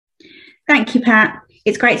Thank you, Pat.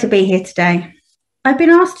 It's great to be here today. I've been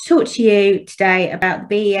asked to talk to you today about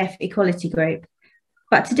the BEF Equality Group,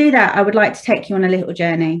 but to do that, I would like to take you on a little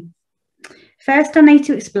journey. First, I need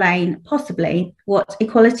to explain, possibly, what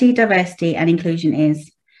equality, diversity and inclusion is.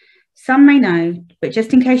 Some may know, but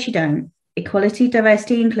just in case you don't, equality,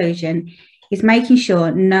 diversity, inclusion is making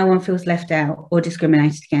sure no one feels left out or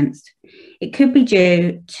discriminated against. It could be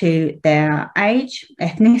due to their age,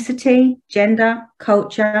 ethnicity, gender,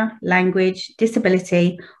 culture, language,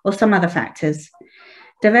 disability, or some other factors.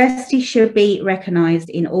 Diversity should be recognised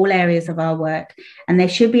in all areas of our work, and there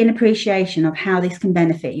should be an appreciation of how this can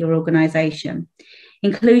benefit your organisation.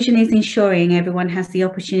 Inclusion is ensuring everyone has the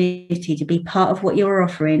opportunity to be part of what you're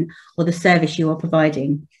offering or the service you are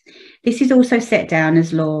providing. This is also set down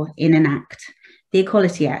as law in an Act, the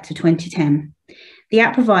Equality Act of 2010. The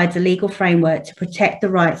Act provides a legal framework to protect the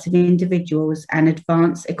rights of individuals and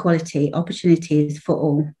advance equality opportunities for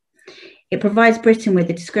all. It provides Britain with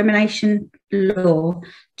a discrimination law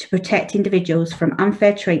to protect individuals from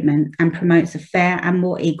unfair treatment and promotes a fair and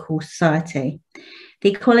more equal society.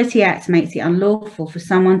 The Equality Act makes it unlawful for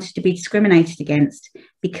someone to be discriminated against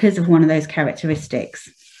because of one of those characteristics.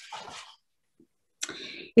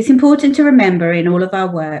 It's important to remember in all of our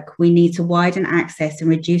work, we need to widen access and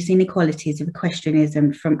reduce inequalities of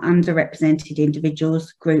equestrianism from underrepresented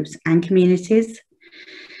individuals, groups and communities.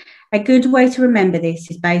 A good way to remember this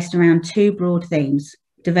is based around two broad themes: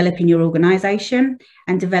 developing your organisation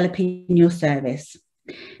and developing your service.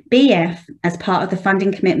 BEF, as part of the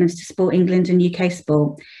funding commitments to Sport England and UK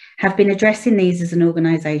Sport, have been addressing these as an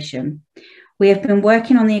organisation. We have been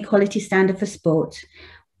working on the Equality Standard for Sport,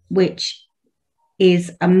 which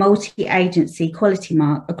is a multi-agency quality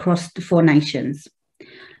mark across the 4 nations,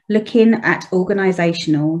 looking at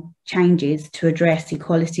organisational changes to address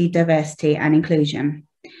equality, diversity and inclusion.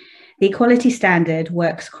 The Equality Standard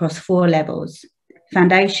works across 4 levels: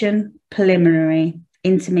 foundation, preliminary,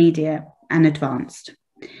 intermediate and advanced.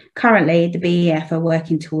 Currently, the BEF are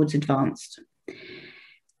working towards advanced.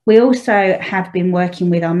 We also have been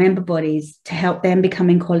working with our member bodies to help them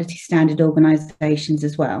become equality standard organisations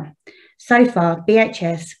as well. So far,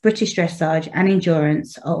 BHS, British Dressage and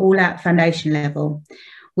Endurance are all at foundation level,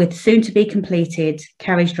 with soon to be completed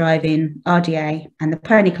carriage driving, RDA and the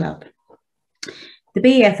Pony Club. The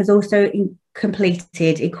BEF has also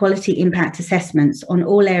completed equality impact assessments on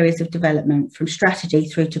all areas of development, from strategy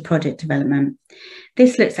through to project development.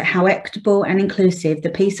 This looks at how equitable and inclusive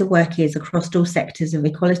the piece of work is across all sectors of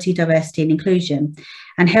equality, diversity and inclusion,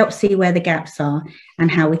 and helps see where the gaps are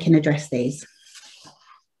and how we can address these.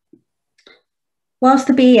 Whilst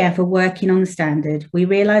the BEF are working on the standard, we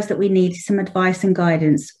realised that we needed some advice and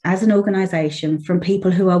guidance as an organisation from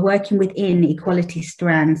people who are working within equality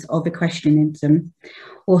strands of equestrianism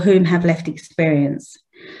or whom have left experience.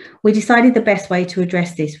 We decided the best way to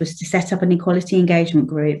address this was to set up an equality engagement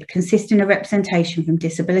group consisting of representation from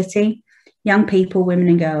disability, young people, women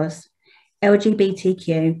and girls,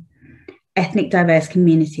 LGBTQ, ethnic diverse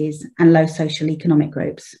communities and low socioeconomic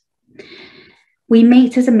groups. We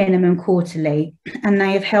meet as a minimum quarterly, and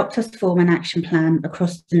they have helped us form an action plan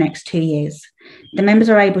across the next 2 years. The members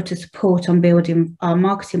are able to support on building our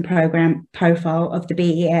marketing programme profile of the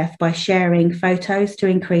BEF by sharing photos to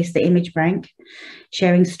increase the image bank,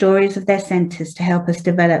 sharing stories of their centres to help us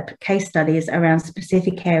develop case studies around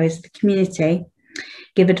specific areas of the community,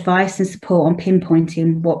 give advice and support on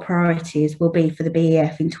pinpointing what priorities will be for the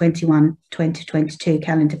BEF in 2021-2022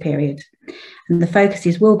 calendar period. And the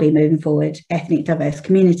focuses will be moving forward ethnic diverse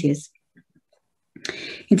communities.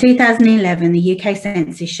 In 2011, the UK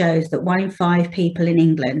census shows that 1 in 5 people in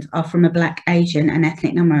England are from a Black, Asian and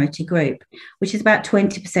ethnic minority group, which is about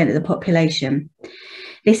 20% of the population.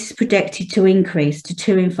 This is projected to increase to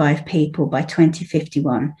 2 in 5 people by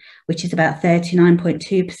 2051, which is about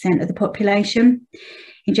 39.2% of the population.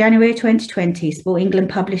 In January 2020, Sport England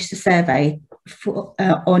published a survey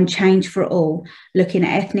on Change for All, looking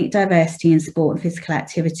at ethnic diversity in sport and physical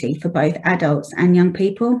activity for both adults and young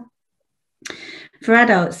people. For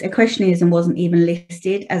adults, equestrianism wasn't even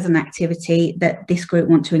listed as an activity that this group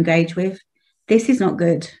want to engage with. This is not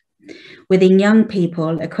good. Within young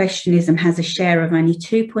people, equestrianism has a share of only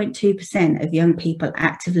 2.2% of young people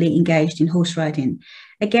actively engaged in horse riding.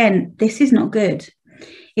 Again, this is not good.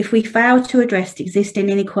 If we fail to address existing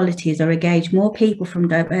inequalities or engage more people from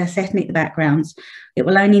diverse ethnic backgrounds, it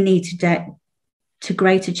will only lead to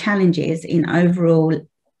greater challenges in overall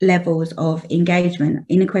levels of engagement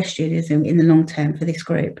in equestrianism in the long term for this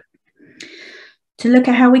group. To look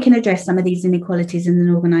at how we can address some of these inequalities in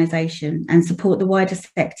an organisation and support the wider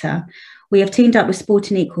sector, we have teamed up with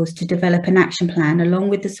Sporting Equals to develop an action plan along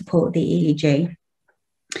with the support of the EEG.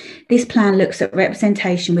 This plan looks at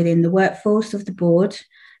representation within the workforce of the board,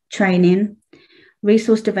 training,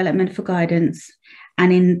 resource development for guidance,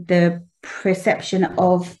 and in the perception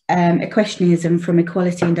of equestrianism from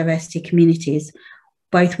equality and diversity communities,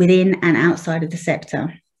 both within and outside of the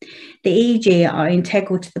sector. The EEG are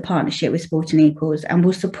integral to the partnership with Sport and Equals and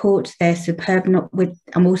will support their superb with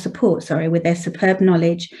their superb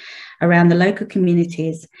knowledge around the local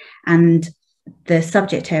communities and the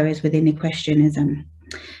subject areas within equestrianism.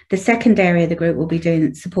 The second area the group will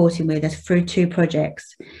be supporting with us through 2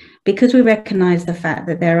 projects. Because we recognise the fact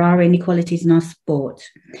that there are inequalities in our sport,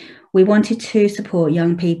 we wanted to support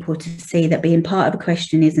young people to see that being part of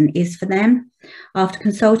equestrianism is for them. After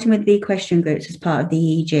consulting with the equestrian groups as part of the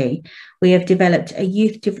EEG, we have developed a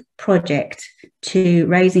youth project to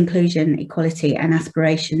raise inclusion, equality and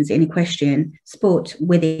aspirations in equestrian sport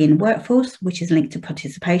within workforce, which is linked to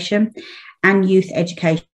participation, and youth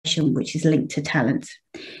education, which is linked to talent.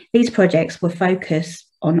 These projects will focus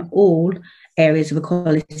on all areas of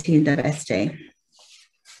equality and diversity.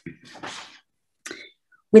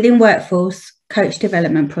 Within Workforce Coach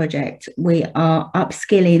Development Project, we are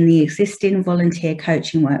upskilling the existing volunteer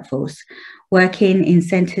coaching workforce, working in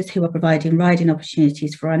centres who are providing riding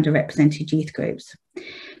opportunities for underrepresented youth groups.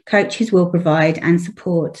 Coaches will provide and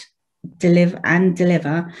support, deliver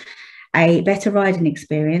a better riding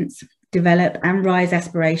experience, develop and rise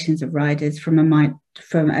aspirations of riders from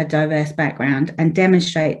a diverse background, and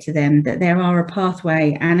demonstrate to them that there are a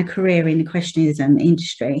pathway and a career in the equestrianism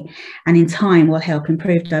industry, and in time will help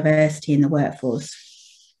improve diversity in the workforce.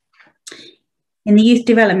 In the youth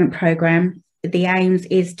development programme, the aims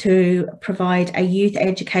is to provide a youth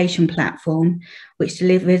education platform which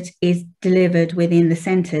is delivered within the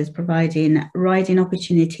centres, providing riding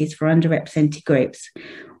opportunities for underrepresented groups.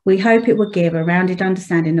 We hope it will give a rounded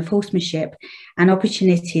understanding of horsemanship and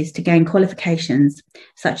opportunities to gain qualifications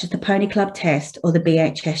such as the Pony Club Test or the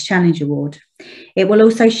BHS Challenge Award. It will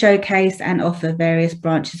also showcase and offer various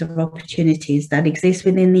branches of opportunities that exist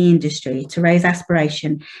within the industry to raise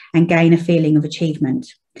aspiration and gain a feeling of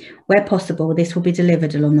achievement. Where possible, this will be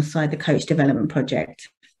delivered alongside the Coach Development Project.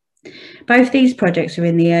 Both these projects are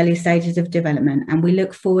in the early stages of development, and we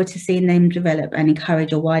look forward to seeing them develop and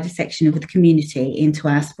encourage a wider section of the community into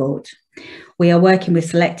our sport. We are working with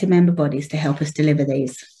selected member bodies to help us deliver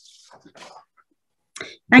these.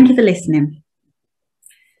 Thank you for listening.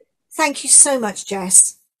 Thank you so much,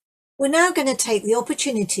 Jess. We're now going to take the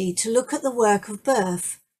opportunity to look at the work of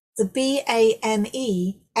BERF, the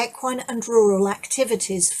BAME Equine and Rural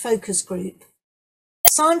Activities Focus Group.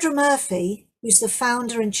 Sandra Murphy, who's the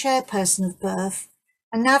founder and chairperson of BERF,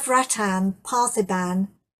 and Navaratnam, Partheeban,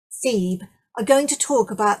 are going to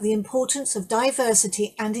talk about the importance of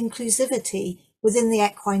diversity and inclusivity within the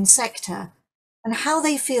equine sector and how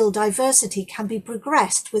they feel diversity can be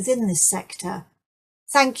progressed within this sector.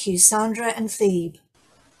 Thank you, Sandra and Thebe.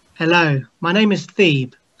 Hello, my name is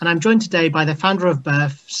Thebe, and I'm joined today by the founder of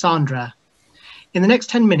BERF, Sandra. In the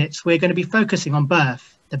next 10 minutes, we're going to be focusing on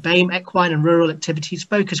BERF, the BAME Equine and Rural Activities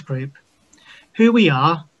Focus Group, who we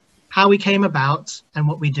are, how we came about, and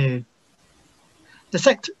what we do.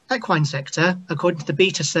 The equine sector, according to the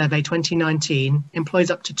Beta Survey 2019, employs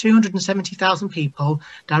up to 270,000 people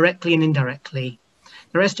directly and indirectly.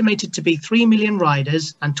 They're estimated to be 3 million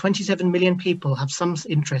riders, and 27 million people have some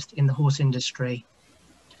interest in the horse industry.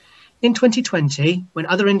 In 2020, when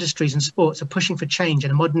other industries and sports are pushing for change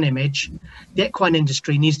and a modern image, the equine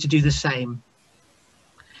industry needs to do the same.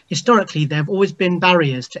 Historically, there have always been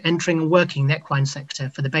barriers to entering and working the equine sector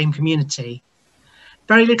for the BAME community.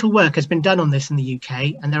 Very little work has been done on this in the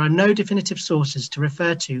UK, and there are no definitive sources to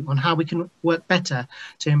refer to on how we can work better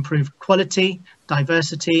to improve quality,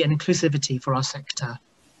 diversity and inclusivity for our sector.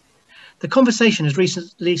 The conversation has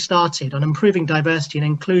recently started on improving diversity and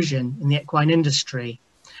inclusion in the equine industry.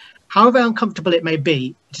 However uncomfortable it may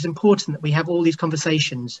be, it is important that we have all these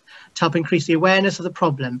conversations to help increase the awareness of the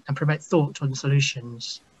problem and promote thought on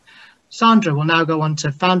solutions. Sandra will now go on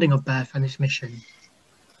to founding of BERF and its mission.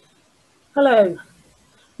 Hello.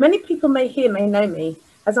 Many people may know me,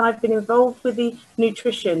 as I've been involved with the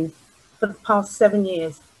nutrition for the past 7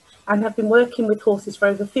 years and have been working with horses for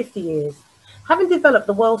over 50 years. Having developed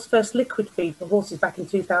the world's first liquid feed for horses back in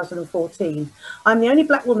 2014, I'm the only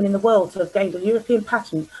black woman in the world to have gained a European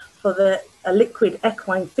patent for a liquid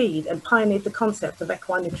equine feed and pioneered the concept of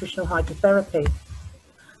equine nutritional hydrotherapy.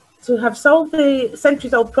 To have solved the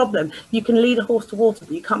centuries-old problem, you can lead a horse to water,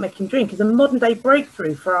 but you can't make him drink, is a modern-day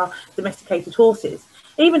breakthrough for our domesticated horses.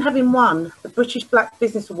 Even having won the British Black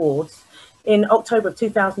Business Awards in October of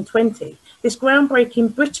 2020, this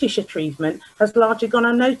groundbreaking British achievement has largely gone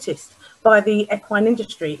unnoticed by the equine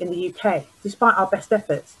industry in the UK, despite our best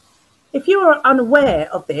efforts. If you are unaware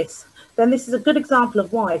of this, then this is a good example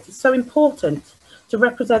of why it is so important to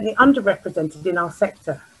represent the underrepresented in our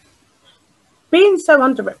sector. Being so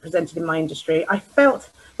underrepresented in my industry, I felt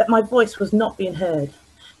that my voice was not being heard.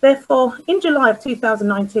 Therefore, in July of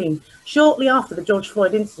 2019, shortly after the George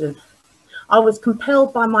Floyd incident, I was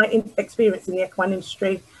compelled by my experience in the equine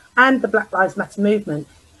industry and the Black Lives Matter movement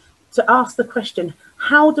to ask the question,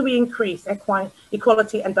 how do we increase equine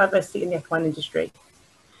equality and diversity in the equine industry?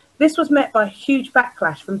 This was met by a huge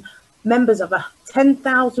backlash from members of a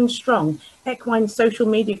 10,000 strong equine social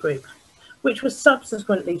media group, which was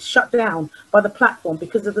subsequently shut down by the platform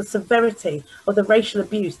because of the severity of the racial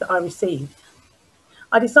abuse that I received.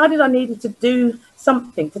 I decided I needed to do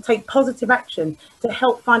something to take positive action to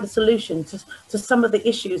help find a solution to some of the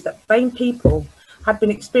issues that BAME people had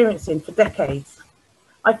been experiencing for decades.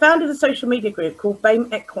 I founded a social media group called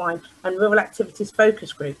BAME Equine and Rural Activities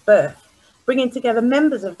Focus Group, BERF, bringing together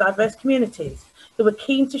members of diverse communities who were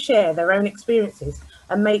keen to share their own experiences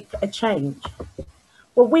and make a change.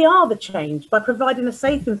 Well, we are the change by providing a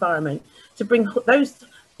safe environment to bring those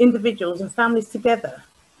individuals and families together,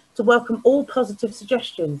 to welcome all positive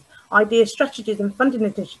suggestions, ideas, strategies and funding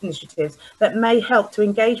initiatives that may help to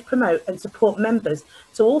engage, promote and support members,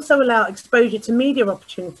 to also allow exposure to media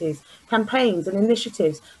opportunities, campaigns and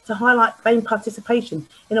initiatives to highlight BAME participation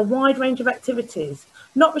in a wide range of activities,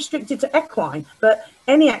 not restricted to equine, but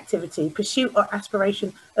any activity, pursuit or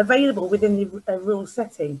aspiration available within the rural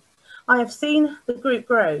setting. I have seen the group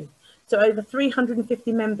grow to over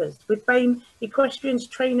 350 members, with BAME equestrians,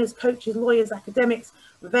 trainers, coaches, lawyers, academics,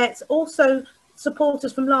 vets, also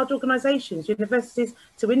supporters from large organisations, universities,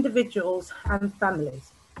 to individuals and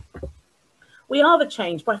families. We are the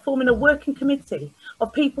change by forming a working committee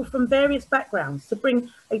of people from various backgrounds to bring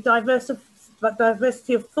a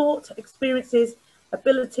diversity of thought, experiences,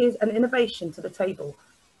 abilities and innovation to the table.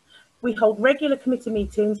 We hold regular committee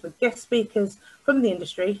meetings with guest speakers from the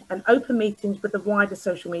industry and open meetings with the wider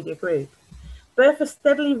social media group. BERF is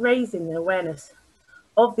steadily raising the awareness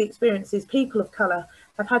of the experiences people of colour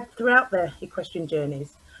have had throughout their equestrian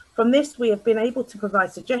journeys. From this, we have been able to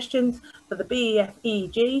provide suggestions for the BEF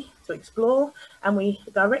EEG to explore, and we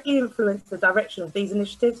directly influence the direction of these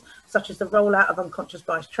initiatives, such as the rollout of unconscious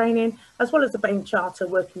bias training, as well as the BAME Charter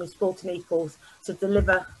working with Sport and Equals to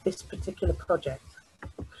deliver this particular project.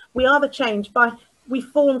 We are the change by we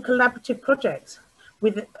form collaborative projects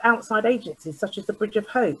with outside agencies such as the Bridge of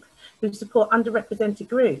Hope, who support underrepresented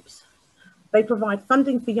groups. They provide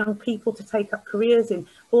funding for young people to take up careers in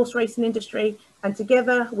horse racing industry, and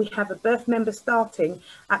together we have a BERF member starting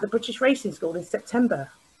at the British Racing School in September.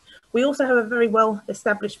 We also have a very well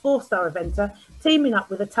established 4-star eventer teaming up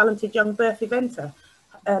with a talented young BERF eventer,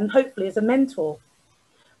 hopefully as a mentor.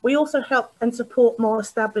 We also help and support more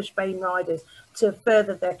established BAME riders to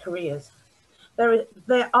further their careers.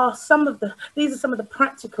 These are some of the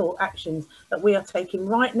practical actions that we are taking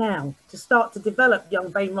right now to start to develop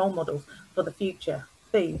young BAME role models for the future.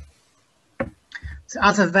 Steve. So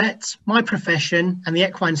as a vet, my profession and the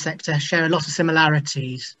equine sector share a lot of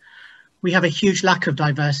similarities. We have a huge lack of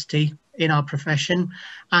diversity in our profession.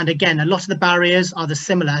 And again, a lot of the barriers are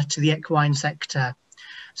similar to the equine sector.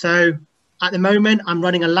 So at the moment, I'm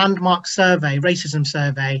running a landmark survey, racism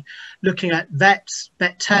survey, looking at vets,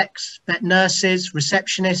 vet techs, vet nurses,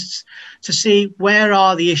 receptionists, to see where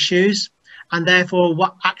are the issues and therefore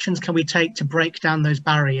what actions can we take to break down those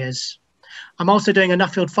barriers. I'm also doing a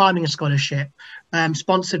Nuffield Farming Scholarship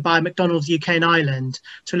sponsored by McDonald's UK and Ireland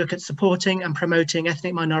to look at supporting and promoting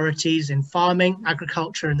ethnic minorities in farming,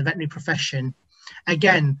 agriculture and the veterinary profession.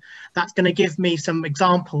 Again, that's going to give me some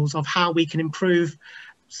examples of how we can improve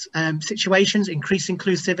situations, increase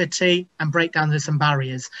inclusivity and break down some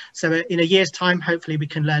barriers. So in a year's time, hopefully we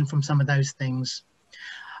can learn from some of those things.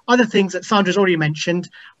 Other things that Sandra's already mentioned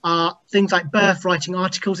are things like BERF writing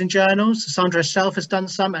articles in journals. Sandra herself has done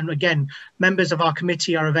some, and again, members of our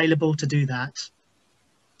committee are available to do that.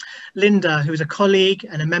 Linda, who is a colleague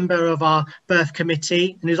and a member of our BERF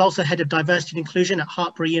committee and who's also head of diversity and inclusion at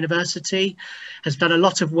Hartpury University, has done a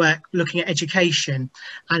lot of work looking at education.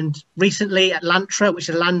 And recently at LANTRA, which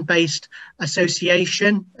is a land-based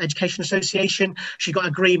education association, she got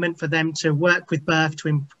agreement for them to work with BERF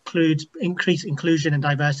to increase inclusion and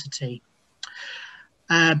diversity.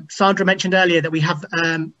 Sandra mentioned earlier that we have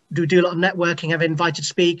do a lot of networking, have invited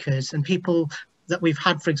speakers, and people that we've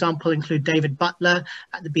had, for example, include David Butler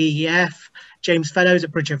at the BEF, James Fellows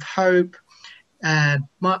at Bridge of Hope,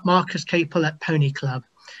 Marcus Capel at Pony Club,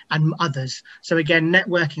 and others. So again,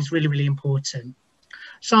 networking is really, really important.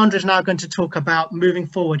 Sandra is now going to talk about moving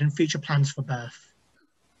forward and future plans for BERF.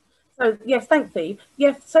 So yes, thanks, Steve.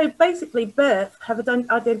 Yes, so basically BERF have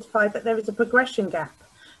identified that there is a progression gap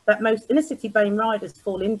that most inner city BAME riders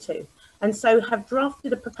fall into, and so have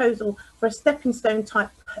drafted a proposal for a stepping stone type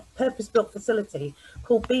purpose-built facility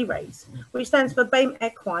called BRACE, which stands for BAME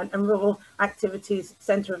Equine and Rural Activities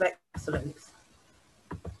Centre of Excellence.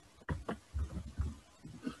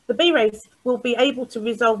 The BRACE will be able to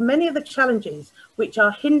resolve many of the challenges which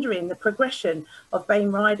are hindering the progression of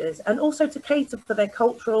BAME riders, and also to cater for their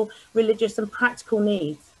cultural, religious and practical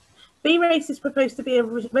needs. BRACE is proposed to be a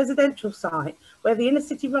residential site where the inner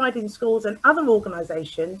city riding schools and other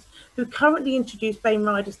organisations who currently introduce BAME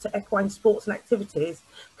riders to equine sports and activities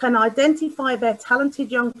can identify their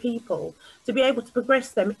talented young people to be able to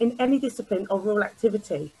progress them in any discipline or rural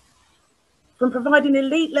activity. From providing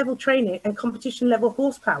elite level training and competition level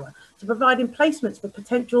horsepower to providing placements for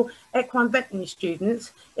potential equine veterinary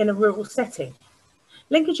students in a rural setting.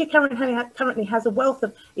 Lincolnshire currently has a wealth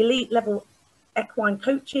of elite level equine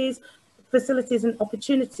coaches, facilities and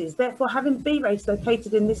opportunities. Therefore, having BRACE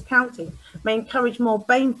located in this county may encourage more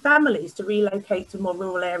BAME families to relocate to more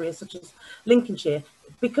rural areas such as Lincolnshire,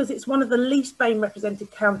 because it's one of the least BAME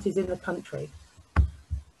represented counties in the country.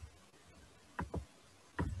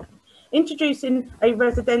 Introducing a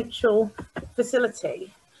residential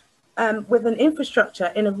facility with an infrastructure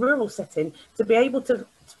in a rural setting to be able to,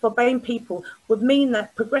 for BAME people, would mean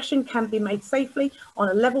that progression can be made safely on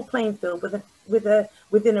a level playing field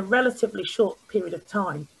within a relatively short period of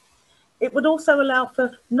time. It would also allow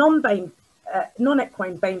for non-equine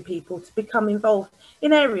BAME people to become involved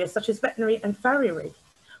in areas such as veterinary and farriery,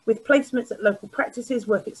 with placements at local practices,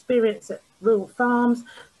 work experience at rural farms,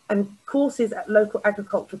 and courses at local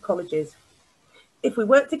agricultural colleges. If we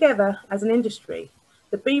work together as an industry,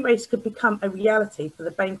 the BRACE could become a reality for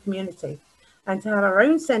the BAME community, and to have our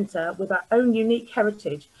own centre with our own unique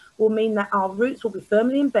heritage will mean that our roots will be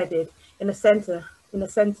firmly embedded in a centre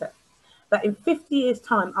that in 50 years'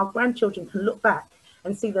 time our grandchildren can look back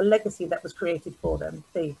and see the legacy that was created for them.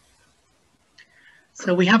 Steve.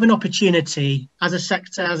 So we have an opportunity as a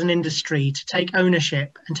sector, as an industry, to take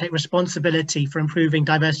ownership and take responsibility for improving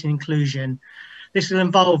diversity and inclusion. This will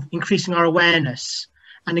involve increasing our awareness,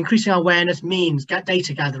 and increasing our awareness means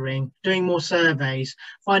data gathering, doing more surveys,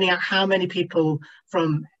 finding out how many people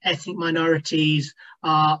from ethnic minorities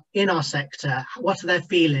are in our sector, what are their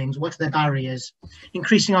feelings, what are their barriers,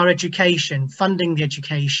 increasing our education, funding the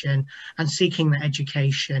education and seeking the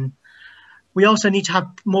education. We also need to have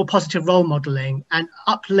more positive role modelling and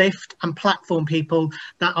uplift and platform people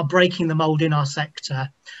that are breaking the mould in our sector.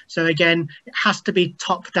 So again, it has to be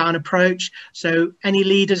top-down approach. So any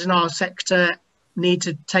leaders in our sector need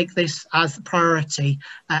to take this as a priority,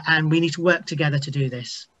 and we need to work together to do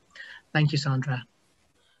this. Thank you, Sandra.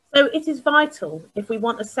 So it is vital, if we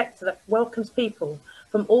want a sector that welcomes people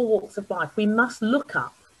from all walks of life, we must look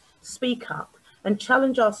up, speak up, and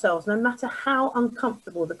challenge ourselves, no matter how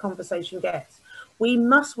uncomfortable the conversation gets. We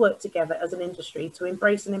must work together as an industry to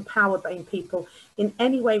embrace and empower BAME people in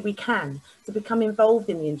any way we can to become involved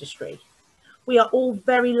in the industry. We are all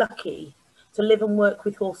very lucky to live and work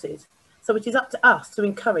with horses, so it is up to us to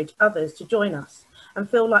encourage others to join us and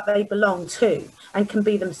feel like they belong too and can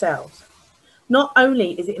be themselves. Not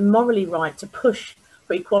only is it morally right to push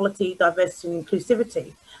for equality, diversity and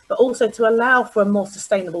inclusivity, but also to allow for a more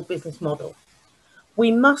sustainable business model. We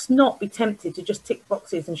must not be tempted to just tick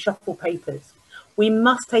boxes and shuffle papers. We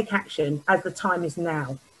must take action, as the time is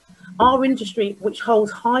now. Our industry, which holds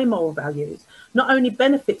high moral values, not only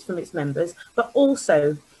benefits from its members, but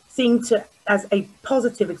also seen as a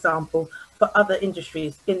positive example for other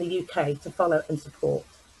industries in the UK to follow and support.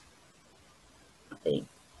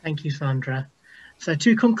 Thank you, Sandra. So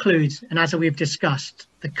to conclude, and as we've discussed,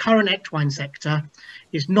 the current equine sector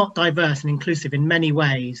is not diverse and inclusive in many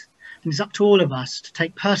ways. And it's up to all of us to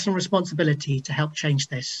take personal responsibility to help change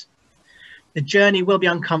this. The journey will be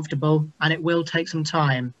uncomfortable and it will take some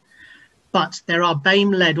time, but there are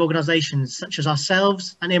BAME-led organisations such as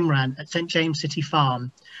ourselves and Imran at St James City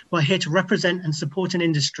Farm who are here to represent and support an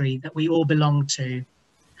industry that we all belong to.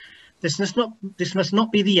 This must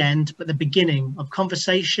not be the end, but the beginning of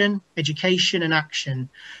conversation, education and action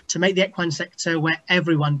to make the equine sector where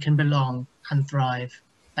everyone can belong and thrive.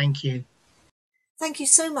 Thank you. Thank you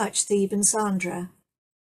so much, Steve and Sandra.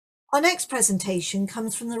 Our next presentation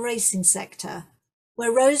comes from the racing sector,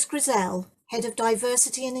 where Rose Grissell, Head of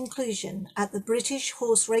Diversity and Inclusion at the British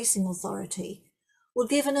Horse Racing Authority, will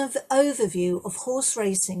give an overview of horse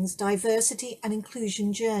racing's diversity and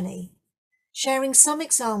inclusion journey, sharing some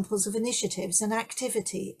examples of initiatives and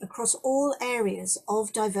activity across all areas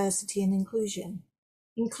of diversity and inclusion,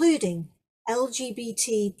 including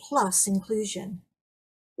LGBT+ inclusion.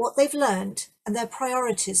 what they've learnt and their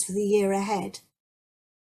priorities for the year ahead.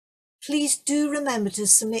 Please do remember to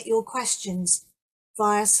submit your questions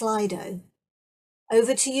via Slido.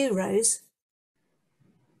 Over to you, Rose.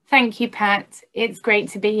 Thank you, Pat. It's great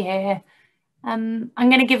to be here. I'm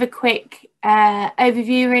going to give a quick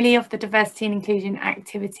overview really of the diversity and inclusion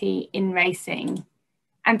activity in racing,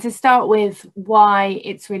 and to start with why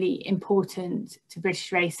it's really important to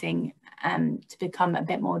British racing to become a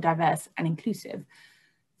bit more diverse and inclusive.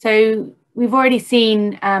 So we've already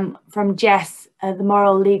seen from Jess the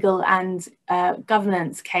moral, legal and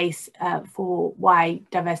governance case for why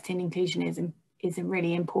diversity and inclusion is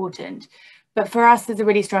really important. But for us, there's a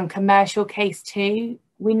really strong commercial case too.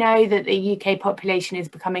 We know that the UK population is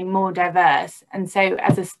becoming more diverse. And so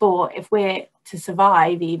as a sport, if we're to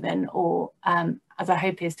survive even, or as our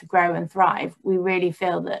hope is to grow and thrive, we really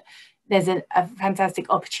feel that there's a fantastic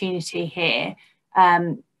opportunity here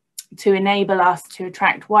to enable us to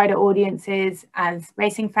attract wider audiences as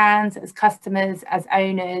racing fans, as customers, as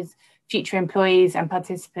owners, future employees and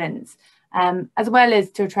participants, as well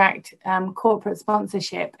as to attract corporate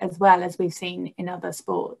sponsorship, as well as we've seen in other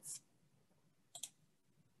sports.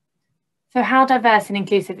 So how diverse and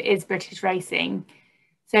inclusive is British racing?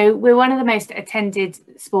 So we're one of the most attended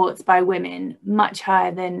sports by women, much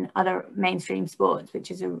higher than other mainstream sports, which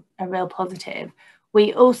is a real positive.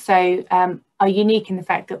 We also are unique in the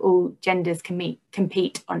fact that all genders can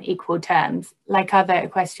compete on equal terms, like other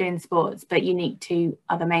equestrian sports, but unique to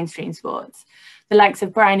other mainstream sports. The likes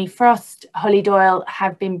of Bryony Frost, Holly Doyle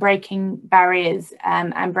have been breaking barriers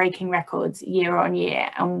and breaking records year on year.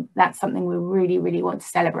 And that's something we really, really want to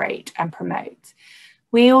celebrate and promote.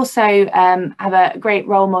 We also have a great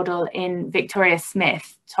role model in Victoria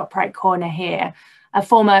Smith, top right corner here, a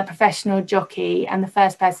former professional jockey and the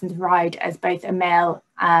first person to ride as both a male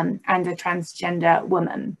and a transgender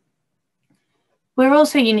woman. We're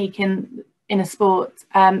also unique in a sport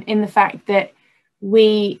in the fact that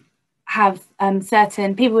we have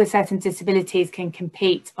certain people with certain disabilities can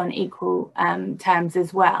compete on equal terms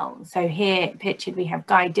as well. So here pictured we have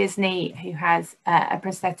Guy Disney, who has a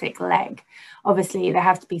prosthetic leg. Obviously there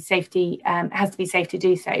has to be safety, has to be safe to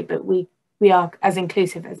do so, but we are as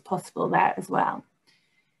inclusive as possible there as well.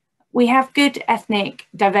 We have good ethnic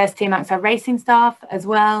diversity amongst our racing staff as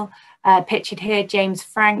well. Pictured here, James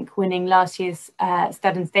Frank winning last year's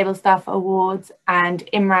Stud and Stable Staff Awards, and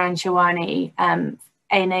Imran Shawani,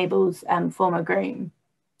 A-Enable's former groom.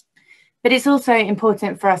 But it's also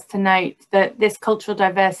important for us to note that this cultural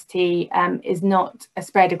diversity is not a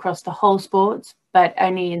spread across the whole sport, but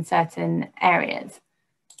only in certain areas.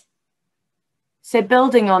 So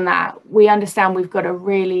building on that, we understand we've got a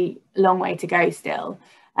really long way to go still.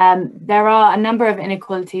 There are a number of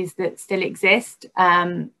inequalities that still exist,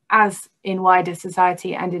 as in wider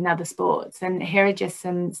society and in other sports. And here are just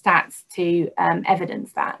some stats to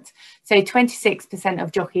evidence that. So 26%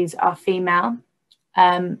 of jockeys are female,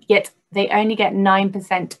 yet they only get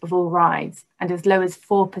 9% of all rides and as low as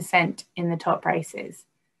 4% in the top races.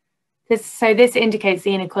 So this indicates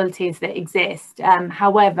the inequalities that exist.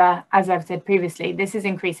 However, as I've said previously, this is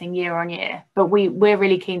increasing year on year, but we're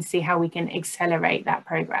really keen to see how we can accelerate that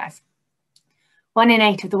progress. 1 in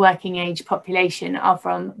 8 of the working age population are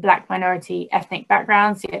from Black minority ethnic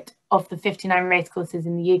backgrounds, yet of the 59 racecourses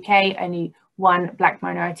in the UK, only 1 Black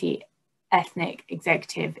minority ethnic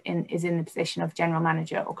executive is in the position of general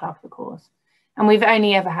manager or clerk of the course. And we've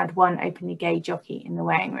only ever had 1 openly gay jockey in the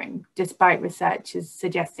weighing room, despite researchers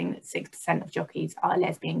suggesting that 6% of jockeys are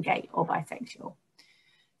lesbian, gay or bisexual.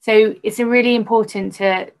 So it's really important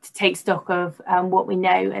to take stock of what we know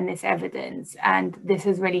and this evidence, and this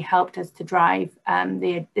has really helped us to drive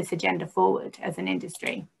this agenda forward as an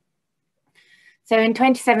industry. So in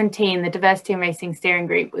 2017, the Diversity in Racing Steering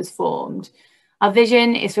Group was formed. Our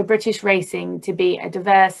vision is for British racing to be a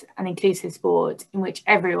diverse and inclusive sport in which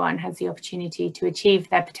everyone has the opportunity to achieve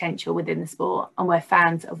their potential within the sport and where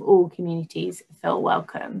fans of all communities feel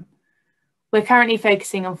welcome. We're currently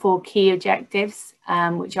focusing on 4 key objectives,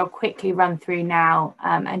 which I'll quickly run through now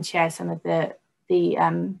and share some of the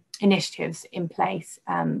initiatives in place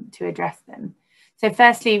to address them. So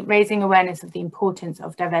firstly, raising awareness of the importance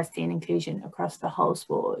of diversity and inclusion across the whole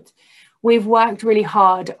sport. We've worked really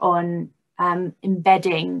hard on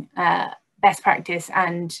embedding best practice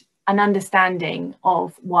and an understanding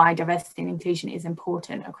of why diversity and inclusion is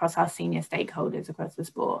important across our senior stakeholders across the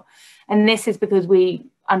sport. And this is because we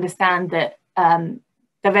understand that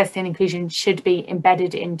diversity and inclusion should be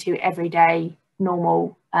embedded into everyday,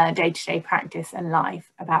 normal, day-to-day practice and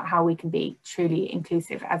life about how we can be truly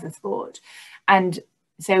inclusive as a sport. And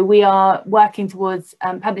So we are working towards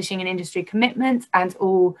publishing an industry commitment, and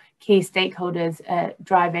all key stakeholders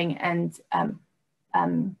driving and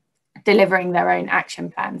delivering their own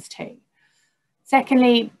action plans too.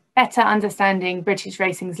 Secondly, better understanding British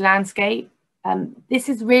racing's landscape. This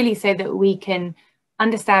is really so that we can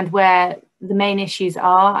understand where the main issues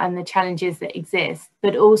are and the challenges that exist,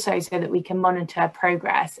 but also so that we can monitor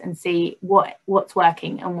progress and see what's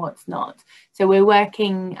working and what's not. So we're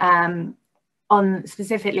working on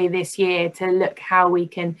specifically this year to look how we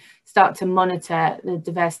can start to monitor the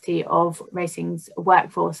diversity of racing's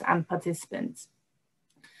workforce and participants.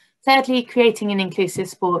 Thirdly, creating an inclusive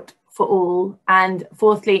sport for all, and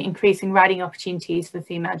fourthly, increasing riding opportunities for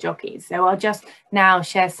female jockeys. So I'll just now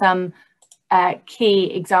share some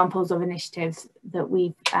key examples of initiatives that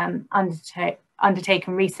we've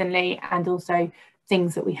undertaken recently, and also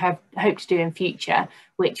things that we hope to do in future,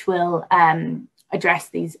 which will address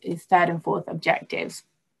these third and fourth objectives.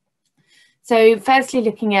 So firstly,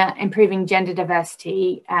 looking at improving gender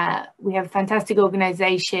diversity, we have a fantastic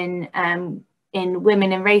organisation in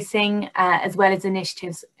Women in Racing, as well as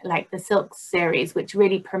initiatives like the Silk series, which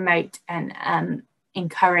really promote and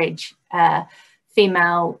encourage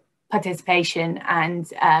female participation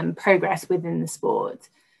and progress within the sport.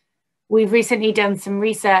 We've recently done some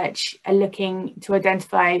research looking to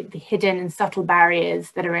identify the hidden and subtle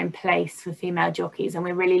barriers that are in place for female jockeys, and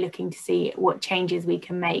we're really looking to see what changes we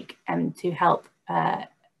can make to help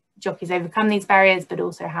jockeys overcome these barriers, but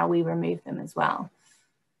also how we remove them as well.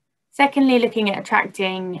 Secondly, looking at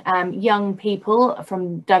attracting young people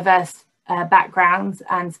from diverse backgrounds,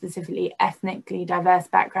 and specifically ethnically diverse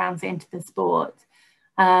backgrounds, into the sport.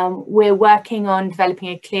 We're working on developing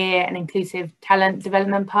a clear and inclusive talent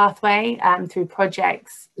development pathway through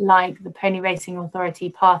projects like the Pony Racing Authority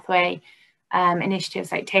pathway,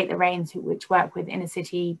 initiatives like Take the Reins, which work with inner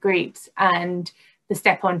city groups, and the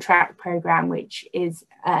Step on Track programme, which is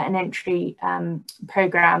an entry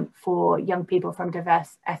programme for young people from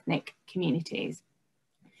diverse ethnic communities.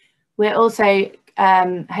 We're also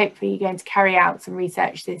hopefully going to carry out some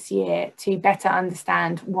research this year to better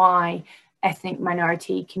understand why ethnic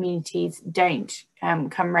minority communities don't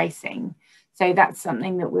come racing. So that's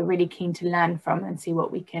something that we're really keen to learn from and see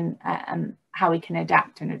what we can, how we can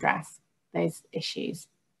adapt and address those issues.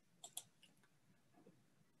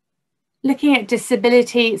 Looking at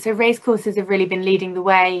disability, so racecourses have really been leading the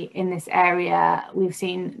way in this area. We've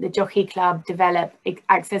seen the Jockey Club develop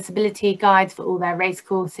accessibility guides for all their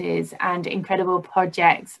racecourses, and incredible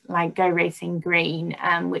projects like Go Racing Green,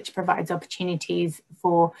 which provides opportunities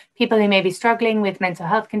for people who may be struggling with mental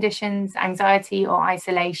health conditions, anxiety or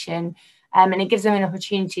isolation, and it gives them an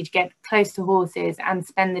opportunity to get close to horses and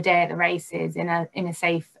spend the day at the races in a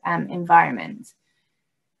safe environment.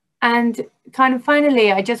 And kind of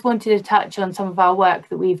finally, I just wanted to touch on some of our work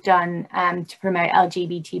that we've done to promote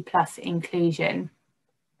LGBT+ inclusion.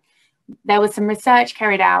 There was some research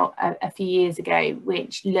carried out a few years ago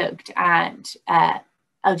which looked at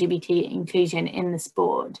LGBT inclusion in the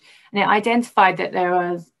sport, and it identified that there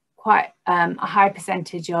was quite a high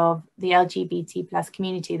percentage of the LGBT+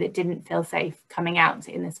 community that didn't feel safe coming out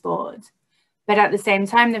in the sport. But at the same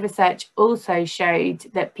time, the research also showed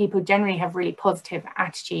that people generally have really positive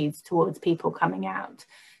attitudes towards people coming out.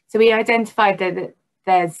 So we identified that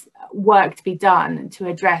there's work to be done to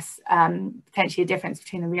address potentially a difference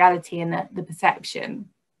between the reality and the perception.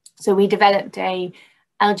 So we developed a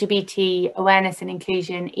LGBT awareness and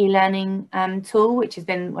inclusion e-learning tool, which has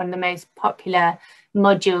been one of the most popular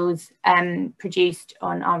modules produced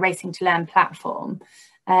on our Racing to Learn platform.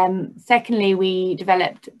 Secondly, we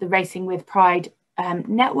developed the Racing with Pride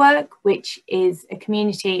network, which is a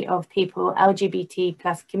community of people,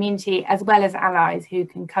 LGBT+ community, as well as allies who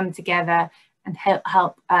can come together and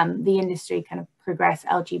help the industry kind of progress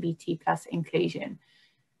LGBT+ inclusion.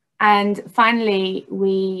 And finally,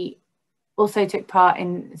 we also took part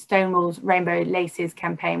in Stonewall's Rainbow Laces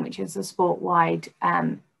campaign, which is a sport-wide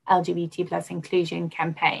LGBT+ inclusion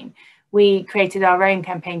campaign. We created our own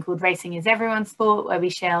campaign called Racing is Everyone's Sport, where we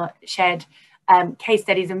shared case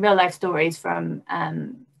studies and real life stories from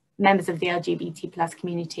members of the LGBT+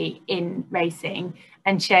 community in racing,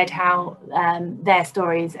 and shared how their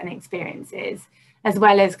stories and experiences, as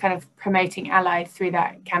well as kind of promoting allies through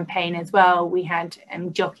that campaign as well. We had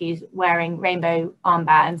jockeys wearing rainbow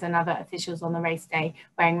armbands and other officials on the race day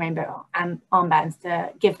wearing rainbow armbands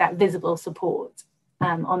to give that visible support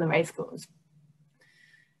on the racecourse.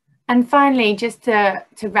 And finally, just to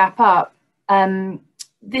wrap up,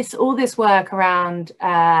 all this work around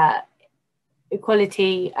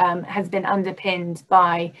equality has been underpinned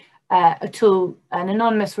by a tool, an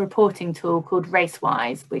anonymous reporting tool called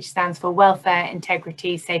RaceWise, which stands for Welfare,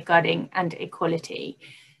 Integrity, Safeguarding and Equality.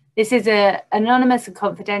 This is an anonymous and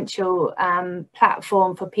confidential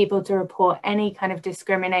platform for people to report any kind of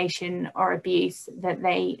discrimination or abuse that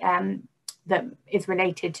that is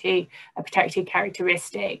related to a protected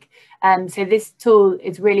characteristic. So this tool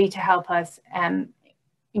is really to help us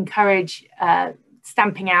encourage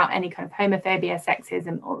stamping out any kind of homophobia,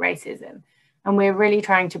 sexism or racism. And we're really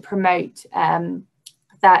trying to promote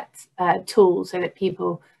that tool so that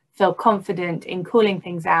people feel confident in calling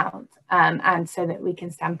things out, and so that we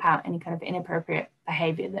can stamp out any kind of inappropriate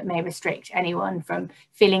behaviour that may restrict anyone from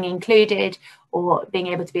feeling included or being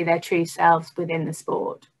able to be their true selves within the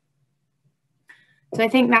sport. So I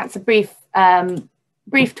think that's a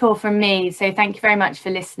brief tour from me. So thank you very much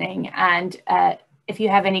for listening. And if you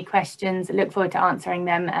have any questions, I look forward to answering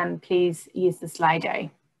them, and please use the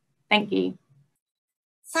Slido. Thank you.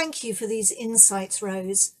 Thank you for these insights,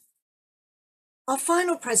 Rose. Our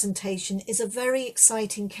final presentation is a very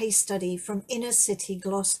exciting case study from inner city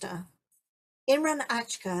Gloucester. Imran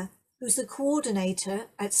Atcha, who's the coordinator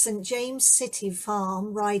at St James City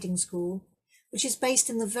Farm Riding School, which is based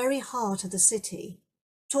in the very heart of the city,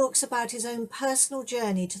 talks about his own personal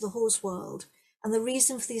journey to the horse world and the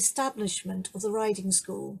reason for the establishment of the riding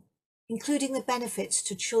school, including the benefits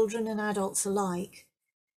to children and adults alike.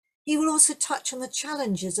 He will also touch on the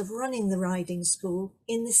challenges of running the riding school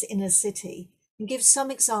in this inner city and give some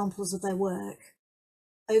examples of their work.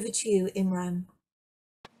 Over to you, Imran.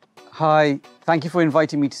 Hi, thank you for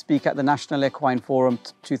inviting me to speak at the National Equine Forum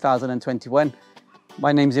 2021.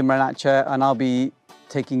 My name's Imran Atcha, and I'll be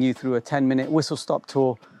taking you through a 10-minute whistle-stop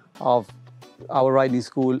tour of our riding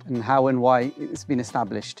school and how and why it's been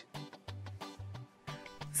established.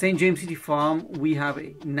 St James City Farm, we have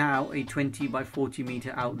now a 20 by 40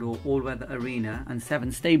 metre outdoor all-weather arena and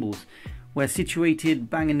 7 stables. We're situated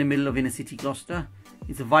bang in the middle of inner city Gloucester.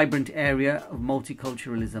 It's a vibrant area of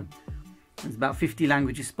multiculturalism. There's about 50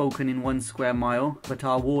 languages spoken in 1 square mile, but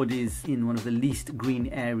our ward is in one of the least green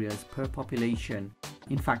areas per population,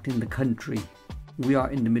 in fact in the country. We are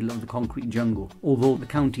in the middle of the concrete jungle, although the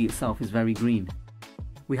county itself is very green.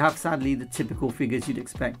 We have sadly the typical figures you'd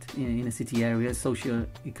expect in inner city areas,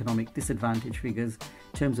 socio-economic disadvantage figures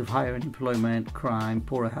in terms of higher unemployment, crime,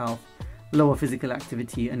 poorer health, lower physical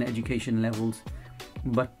activity and education levels.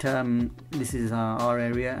 But this is our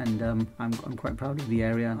area, and I'm quite proud of the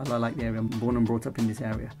area. I like the area. I'm born and brought up in this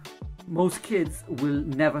area. Most kids will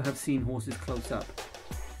never have seen horses close up.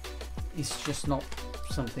 It's just not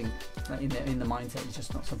something that in the mindset, it's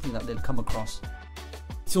just not something that they'll come across.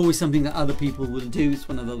 It's always something that other people will do. It's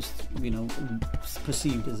one of those,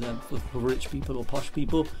 perceived as for rich people or posh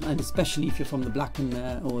people, and especially if you're from the black and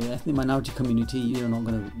or the ethnic minority community, you're not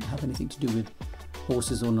going to have anything to do with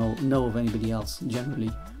horses or know of anybody else generally.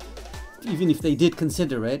 Even if they did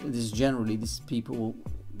consider it, this is people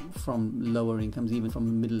from lower incomes, even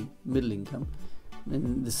from middle income,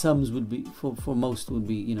 and the sums would be for most would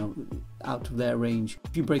be out of their range.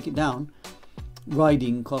 If you break it down,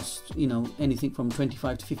 riding costs anything from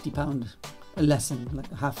 £25 to £50 a lesson,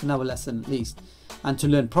 like a half an hour lesson at least, and to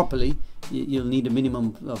learn properly you'll need a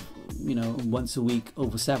minimum of once a week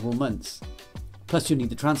over several months. Plus you need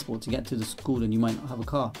the transport to get to the school, and you might not have a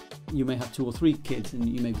car. You may have 2 or 3 kids, and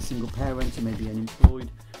you may be single parent, you may be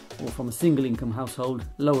unemployed, or from a single income household,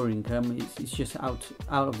 lower income. It's just out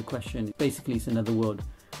of the question. Basically it's another world.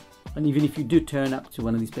 And even if you do turn up to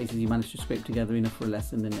one of these places, you manage to scrape together enough for a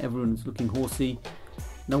lesson, then everyone's looking horsey.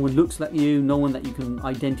 No one looks like you, no one that you can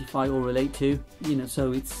identify or relate to,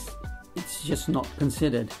 so it's just not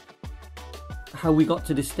considered. How we got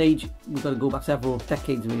to this stage, we've got to go back several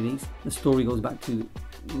decades really. The story goes back to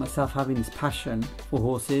myself having this passion for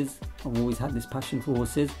horses. I've always had this passion for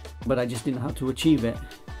horses, but I just didn't know how to achieve it.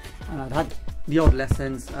 And I'd had the odd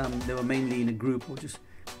lessons, they were mainly in a group or just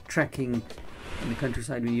trekking in the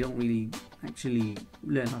countryside where you don't really actually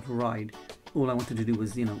learn how to ride. All I wanted to do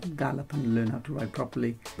was, gallop and learn how to ride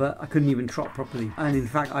properly, but I couldn't even trot properly. And in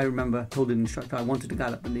fact, I remember told the instructor I wanted to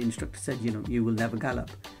gallop, and the instructor said, you will never gallop.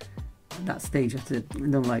 At that stage, I said, I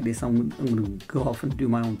don't like this, I'm going to go off and do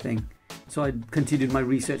my own thing. So I continued my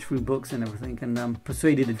research through books and everything, and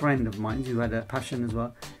persuaded a friend of mine who had a passion as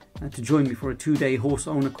well to join me for a 2-day horse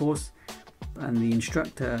owner course. And the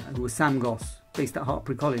instructor, who was Sam Goss, based at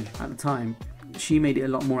Hartpury College at the time, she made it a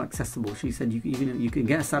lot more accessible. She said you can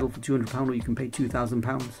get a saddle for £200 or you can pay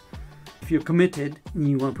 £2,000. If you're committed and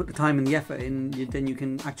you want to put the time and the effort in, then you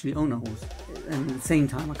can actually own a horse. And at the same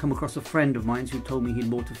time, I come across a friend of mine who told me he'd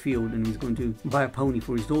bought a field and he's going to buy a pony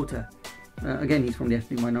for his daughter. Again, he's from the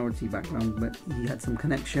ethnic minority background, but he had some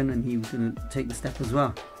connection and he was going to take the step as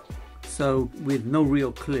well. So with no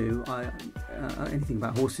real clue anything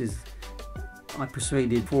about horses, I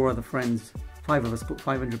persuaded 4 other friends. 5 of us put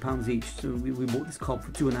 £500 each, so we bought this cob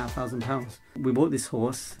for £2,500. We bought this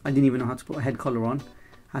horse. I didn't even know how to put a head collar on.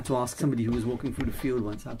 Had to ask somebody who was walking through the field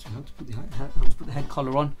once how to put the head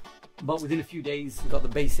collar on. But within a few days, we got the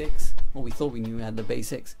basics, or we thought we knew we had the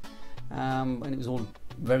basics, and it was all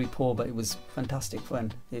very poor, but it was fantastic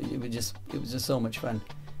fun. It was just so much fun.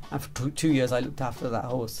 And for 2 years, I looked after that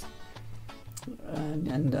horse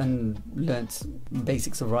and learnt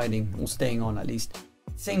basics of riding, or staying on at least.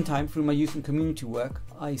 Same time, through my youth and community work,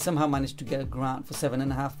 I somehow managed to get a grant for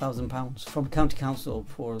 £7,500 from County Council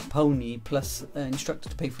for a pony plus an instructor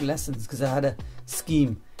to pay for lessons, because I had a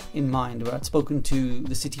scheme in mind where I'd spoken to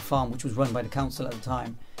the city farm, which was run by the council at the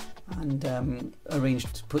time, and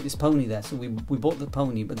arranged to put this pony there. So we bought the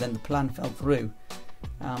pony, but then the plan fell through.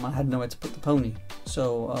 I had nowhere to put the pony,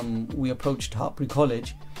 so we approached Hartbury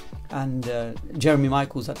College, and Jeremy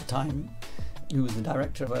Michaels at the time, who was the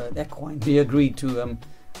director of Equine, he agreed to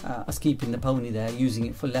us keeping the pony there, using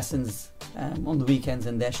it for lessons on the weekends,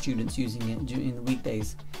 and their students using it in the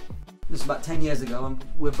weekdays. This was about 10 years ago, and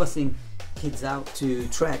we're busing kids out to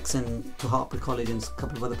treks and to Hartbury College and a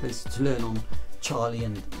couple of other places to learn on Charlie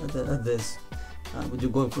and others. We're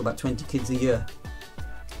going for about 20 kids a year,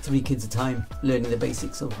 3 kids a time, learning the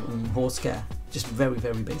basics of horse care, just very,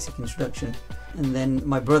 very basic introduction. And then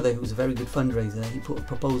my brother, who was a very good fundraiser, he put a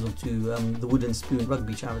proposal to the Wooden Spoon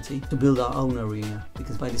Rugby charity to build our own arena,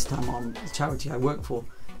 because by this time the charity I worked for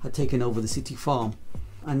had taken over the city farm,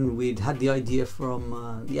 and we'd had the idea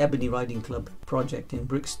from the Ebony Riding Club project in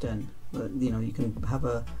Brixton. You can have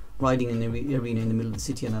a riding in the arena in the middle of the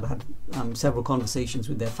city, and I'd had several conversations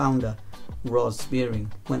with their founder, Roz Spearing,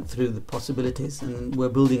 went through the possibilities, and we're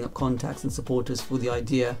building up contacts and supporters for the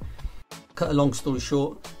idea. Cut a long story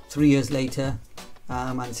short, 3 years later,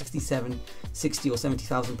 and 60 or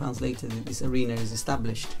 70,000 pounds later, this arena is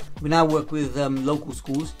established. We now work with local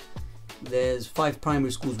schools. There's 5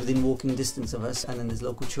 primary schools within walking distance of us, and then there's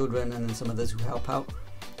local children, and then some others who help out,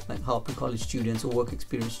 like Hartbury College students or work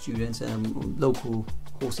experience students, local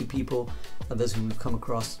horsey people, others who we've come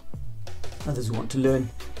across, others who want to learn.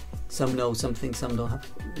 Some know something, some don't have,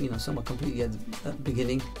 some are completely at the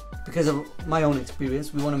beginning. Because of my own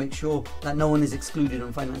experience, we want to make sure that no one is excluded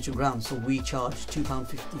on financial grounds, so we charge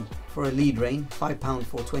 £2.50 for a lead rein, £5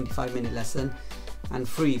 for a 25-minute lesson, and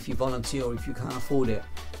free if you volunteer or if you can't afford it.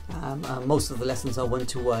 Most of the lessons are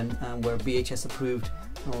one-to-one, we're BHS approved,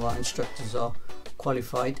 all our instructors are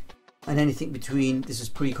qualified, and anything between, this is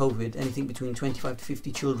pre-COVID, anything between 25 to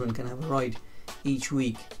 50 children can have a ride each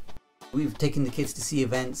week. We've taken the kids to see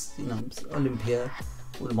events, Olympia,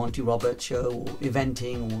 or the Monty Roberts show, or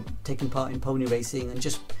eventing, or taking part in pony racing, and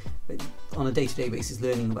just on a day-to-day basis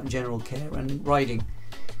learning about general care and riding.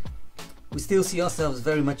 We still see ourselves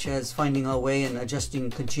very much as finding our way and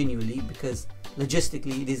adjusting continually, because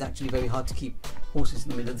logistically it is actually very hard to keep horses in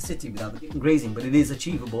the middle of the city without grazing, but it is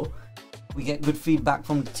achievable. We get good feedback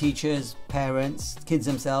from the teachers, parents, kids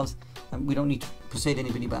themselves, and we don't need to persuade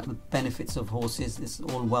anybody about the benefits of horses. It's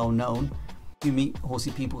all well known. You meet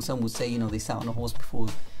horsey people, some would say, they sat on a horse before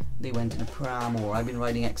they went in a pram, or I've been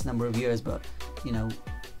riding X number of years, but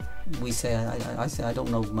we say, I say I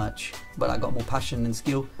don't know much, but I got more passion and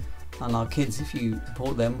skill. And our kids, if you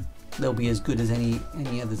support them, they'll be as good as any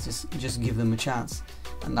others. Just give them a chance,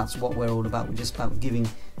 and that's what we're all about. We're just about giving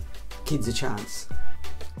kids a chance.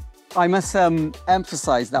 I must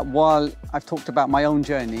emphasise that while I've talked about my own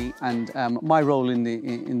journey and my role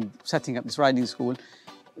in setting up this riding school,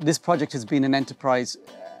 this project has been an enterprise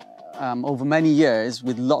over many years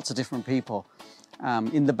with lots of different people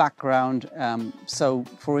in the background. So,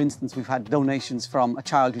 for instance, we've had donations from a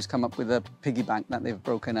child who's come up with a piggy bank that they've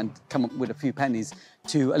broken and come up with a few pennies,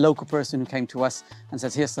 to a local person who came to us and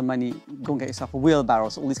says, here's some money, go and get yourself a wheelbarrow,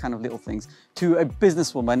 so all these kind of little things, to a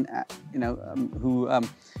businesswoman who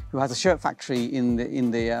has a shirt factory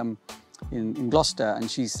in Gloucester, and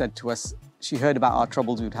she said to us, she heard about our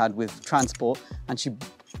troubles we'd had with transport, and she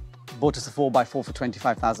bought us a 4x4 for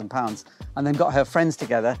 £25,000, and then got her friends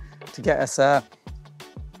together to get us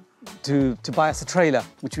to buy us a trailer,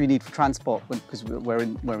 which we need for transport, because we're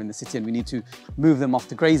in the city and we need to move them off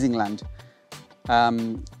the grazing land.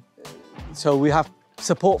 So we have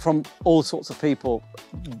support from all sorts of people,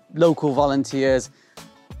 local volunteers,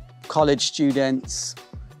 college students,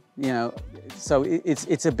 so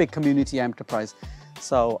it's a big community enterprise.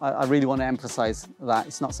 So I really want to emphasize that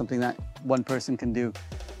it's not something that one person can do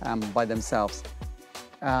by themselves.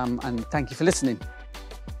 And thank you for listening.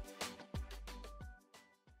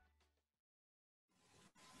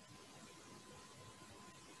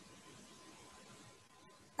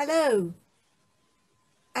 Hello, So,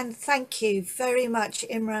 and thank you very much,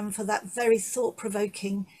 Imran, for that very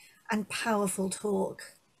thought-provoking and powerful talk.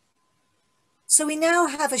 So we now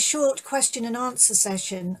have a short question and answer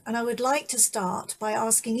session, and I would like to start by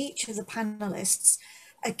asking each of the panelists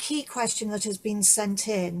a key question that has been sent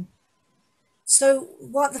in. So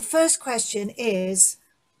what the first question is,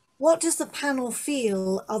 what does the panel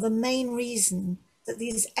feel are the main reason that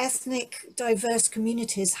these ethnic diverse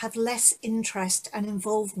communities have less interest and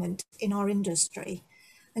involvement in our industry?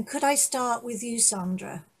 And could I start with you,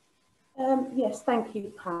 Sandra? Yes, thank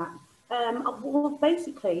you, Pat. Well,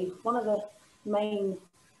 basically, one of the main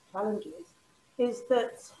challenges is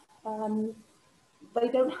that they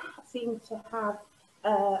don't seem to have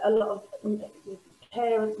a lot of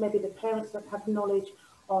parents, maybe the parents don't have knowledge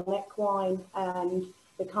on equine and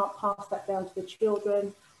they can't pass that down to the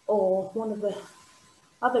children. Or one of the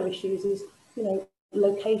other issues is, you know,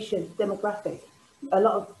 location, demographic. A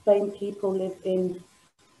lot of BAME people live in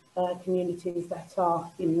communities that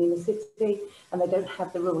are in the inner city and they don't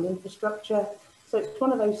have the rural infrastructure. So it's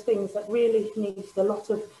one of those things that really needs a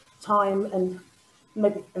lot of time and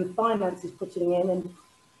maybe finances putting in, and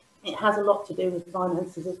it has a lot to do with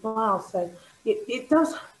finances as well. So it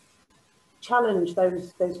does challenge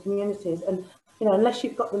those communities, and you know, unless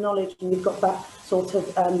you've got the knowledge and you've got that sort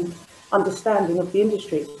of understanding of the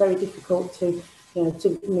industry, it's very difficult to, you know,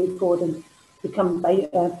 to move forward and become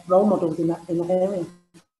role models in that area.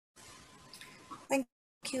 Thank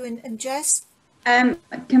you, and Jess? I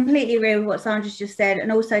completely agree with what Sandra's just said,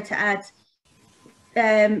 and also to add,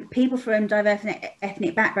 people from diverse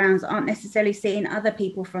ethnic backgrounds aren't necessarily seeing other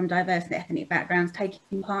people from diverse ethnic backgrounds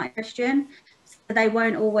taking part in equestrian, so they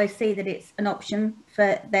won't always see that it's an option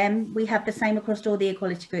for them. We have the same across all the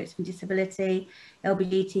equality groups, from disability,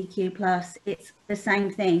 LGBTQ+, it's the same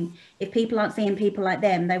thing. If people aren't seeing people like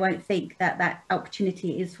them, they won't think that that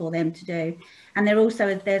opportunity is for them to do. And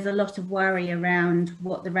there's a lot of worry around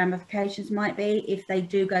what the ramifications might be if they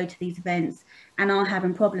do go to these events and are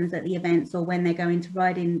having problems at the events, or when they're going to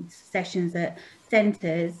riding sessions at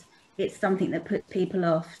centres. It's something that puts people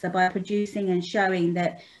off. So by producing and showing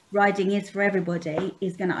that riding is for everybody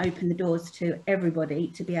is going to open the doors to everybody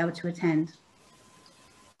to be able to attend.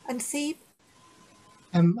 And Thebe?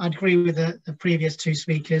 I'd agree with the previous two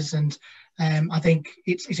speakers, and I think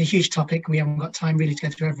it's a huge topic. We haven't got time really to go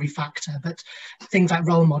through every factor, but things like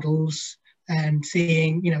role models and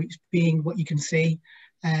seeing, you know, being what you can see.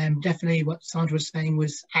 Definitely what Sandra was saying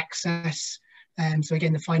was access. So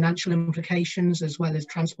again, the financial implications as well as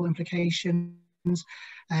transport implications.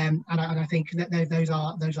 And I think that those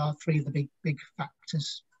are three of the big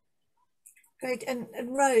factors. Great. And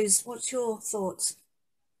Rose, what's your thoughts?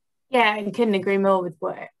 Yeah, I couldn't agree more with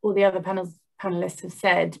what all the other panelists have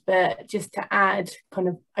said, but just to add kind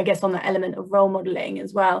of, I guess, on the element of role modelling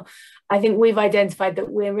as well, I think we've identified that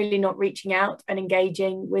we're really not reaching out and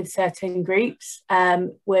engaging with certain groups.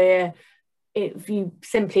 Where if you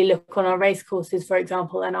simply look on our race courses, for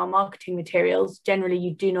example, and our marketing materials, generally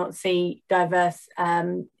you do not see diverse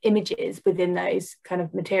images within those kind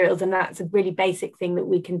of materials. And that's a really basic thing that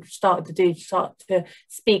we can start to do, start to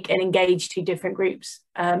speak and engage to different groups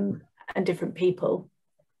and different people.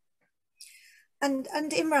 And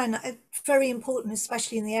Imran, very important,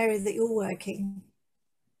 especially in the area that you're working.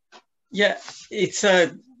 Yeah, it's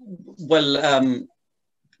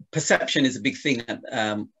perception is a big thing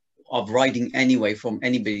of riding anyway, from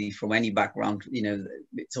anybody from any background. You know,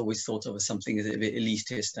 it's always thought of as something as a bit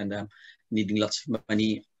elitist and needing lots of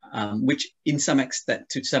money, which to some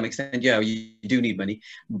extent, yeah, you do need money.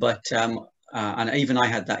 But and even I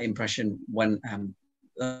had that impression when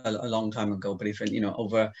a long time ago. But if you know,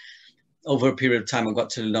 over a period of time, I got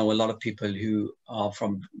to know a lot of people who are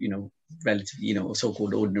from, you know, relatively, you know,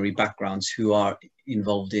 so-called ordinary backgrounds who are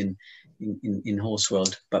involved in horse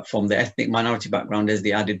world, but from the ethnic minority background, there's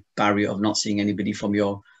the added barrier of not seeing anybody from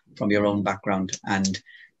your own background, and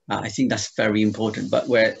I think that's very important. But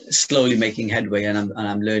we're slowly making headway, and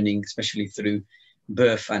I'm learning, especially through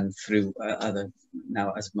BERF and through other,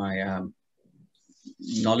 now as my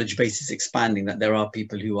knowledge base is expanding, that there are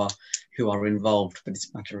people who are involved, but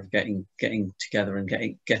it's a matter of getting together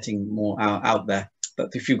and getting more out there.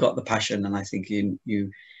 But if you've got the passion, and I think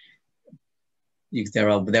there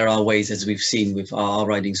are ways, as we've seen with our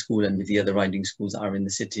riding school and with the other riding schools that are in the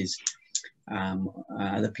cities,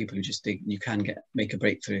 other people who just think you can make a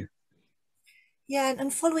breakthrough. Yeah,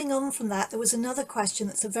 and following on from that, there was another question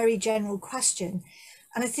that's a very general question,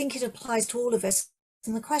 and I think it applies to all of us.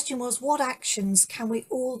 And the question was, what actions can we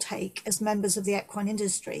all take as members of the equine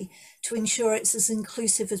industry to ensure it's as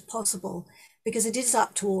inclusive as possible? Because it is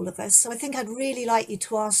up to all of us. So I think I'd really like you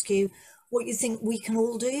to ask you, what you think we can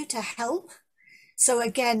all do to help. So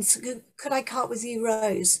again, could I start with you,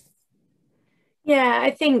 Rose? Yeah, I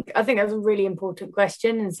think that's a really important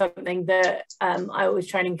question, and something that I always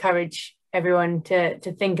try and encourage everyone to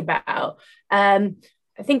think about. I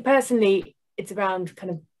think personally, it's around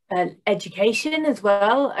kind of education as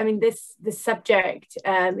well. I mean, this subject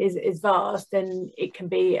is vast, and it can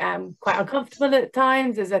be quite uncomfortable at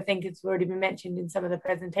times, as I think it's already been mentioned in some of the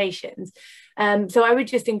presentations. So I would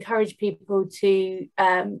just encourage people to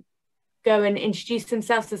go and introduce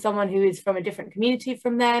themselves to someone who is from a different community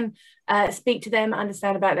from them, speak to them,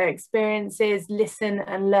 understand about their experiences, listen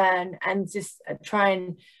and learn, and just try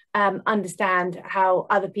and understand how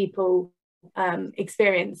other people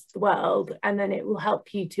experience the world, and then it will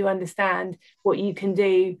help you to understand what you can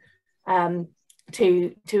do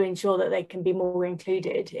to ensure that they can be more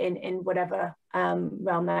included in whatever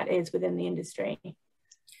realm that is within the industry.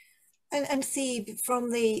 And Thebe,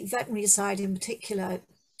 from the veterinary side in particular,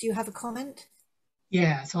 do you have a comment?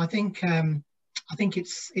 Yeah, so I think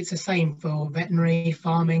it's the same for veterinary,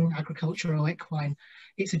 farming, agricultural, equine.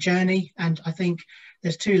 It's a journey, and I think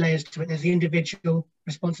there's two layers to it. There's the individual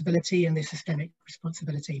responsibility and the systemic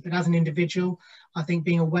responsibility. But as an individual, I think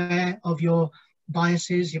being aware of your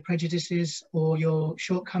biases, your prejudices, or your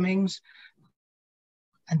shortcomings,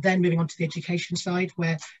 and then moving on to the education side,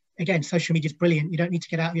 where again, social media is brilliant. You don't need to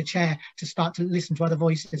get out of your chair to start to listen to other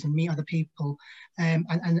voices and meet other people, and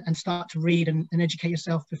start to read and educate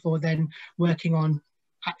yourself before then working on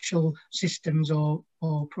actual systems or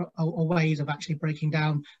ways of actually breaking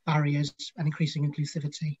down barriers and increasing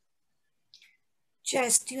inclusivity.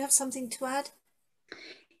 Jess, do you have something to add?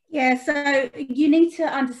 Yeah, so you need to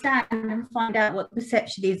understand and find out what the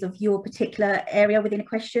perception is of your particular area within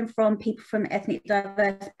Equestrian from people from ethnic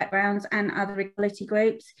diverse backgrounds and other equality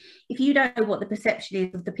groups. If you don't know what the perception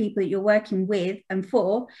is of the people that you're working with and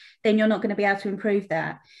for, then you're not going to be able to improve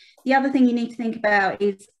that. The other thing you need to think about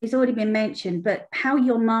is, it's already been mentioned, but how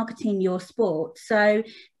you're marketing your sport. So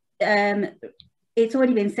it's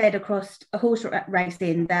already been said across horse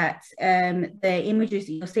racing that the images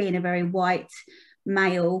that you're seeing are very white,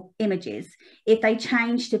 male images. If they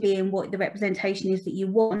change to being what the representation is that you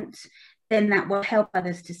want, then that will help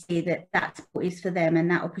others to see that that's what is for them,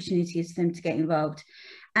 and that opportunity is for them to get involved.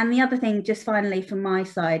 And the other thing, just finally from my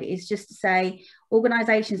side, is just to say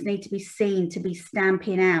organisations need to be seen to be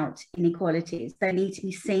stamping out inequalities. They need to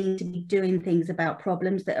be seen to be doing things about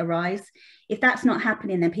problems that arise. If that's not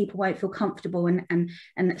happening, then people won't feel comfortable and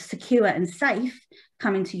secure and safe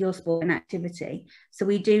coming to your sport and activity. So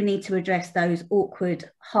we do need to address those awkward,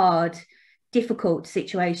 hard, difficult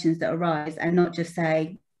situations that arise, and not just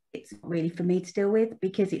say it's not really for me to deal with,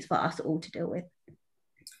 because it's for us all to deal with.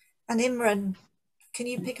 And Imran, can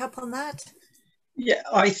you pick up on that? Yeah,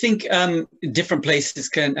 I think different places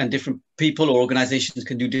can, and different people or organizations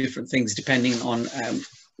can do different things depending on,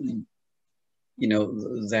 you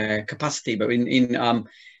know, their capacity. But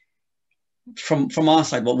from our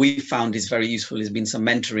side, what we found is very useful has been some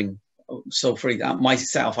mentoring. So for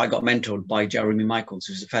myself, I got mentored by Jeremy Michaels,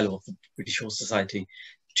 who's a fellow of the British Horse Society,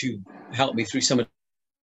 to help me through some of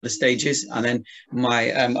the stages. And then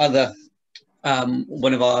my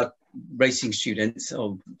one of our racing students,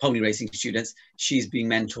 or pony racing students, she's being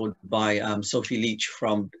mentored by Sophie Leach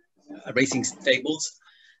from Racing Stables.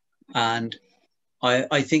 And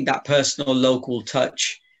I think that personal local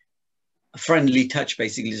touch, a friendly touch,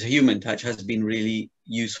 basically, is a human touch, has been really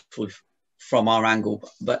useful from our angle.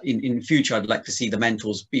 But in future, I'd like to see the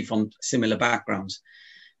mentors be from similar backgrounds.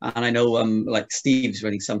 And I know like Steve's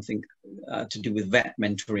running something to do with vet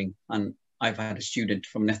mentoring, and I've had a student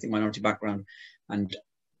from an ethnic minority background, and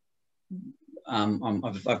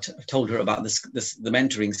I've told her about the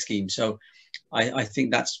mentoring scheme. So I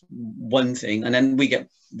think that's one thing. And then we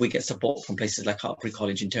get support from places like Hartbury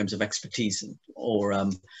College in terms of expertise, or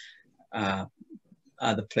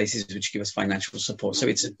other places which give us financial support. So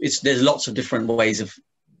there's lots of different ways of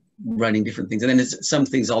running different things. And then there's some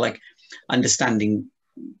things are like understanding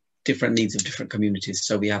different needs of different communities.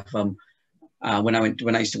 So we have when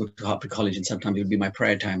I used to go to Hartbury College, and sometimes it would be my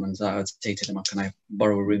prayer time, and I would say to them, oh, can I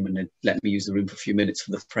borrow a room? And they'd let me use the room for a few minutes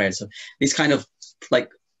for the prayer. So these kind of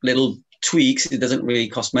like little tweaks, it doesn't really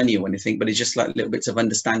cost money or anything, but it's just like little bits of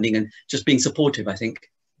understanding and just being supportive, I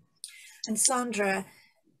think. And Sandra,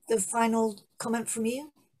 the final comment from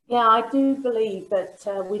you? Yeah, I do believe that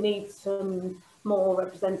we need some more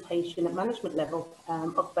representation at management level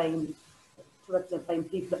of BAME, to represent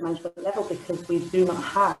BAME people at management level, because we do not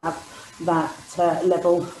have that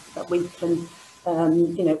level that we can,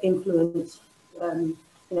 you know, influence, you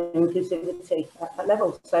know, inclusivity at that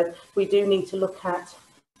level. So we do need to look at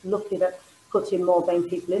put in more BAME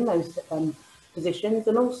people in those positions,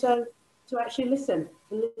 and also to actually listen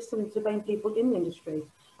to BAME people in the industry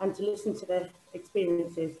and to listen to their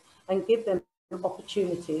experiences and give them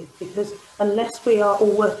opportunities, because unless we are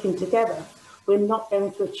all working together, we're not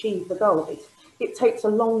going to achieve the goal. It takes a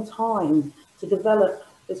long time to develop,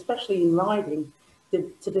 especially in riding,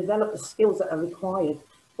 to develop the skills that are required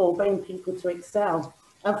for BAME people to excel.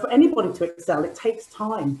 And for anybody to excel, it takes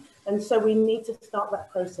time. And so we need to start that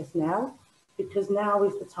process now, because now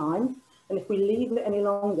is the time. And if we leave it any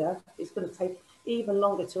longer, it's going to take even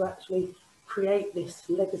longer to actually create this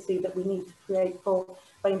legacy that we need to create for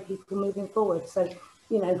BAME people moving forward. So,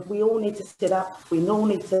 you know, we all need to sit up, we all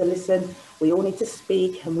need to listen, we all need to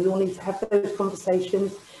speak, and we all need to have those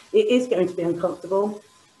conversations. It is going to be uncomfortable.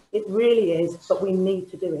 It really is, but we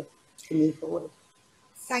need to do it to move forward.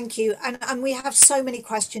 Thank you. And we have so many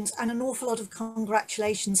questions and an awful lot of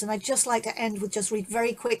congratulations. And I'd just like to end with just read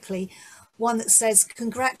very quickly one that says,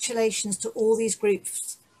 congratulations to all these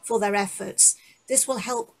groups for their efforts. This will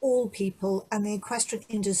help all people and the equestrian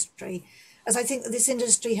industry, as I think that this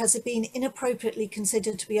industry has been inappropriately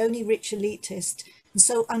considered to be only rich elitist and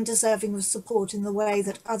so undeserving of support in the way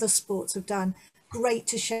that other sports have done. Great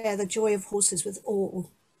to share the joy of horses with all.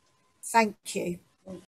 Thank you.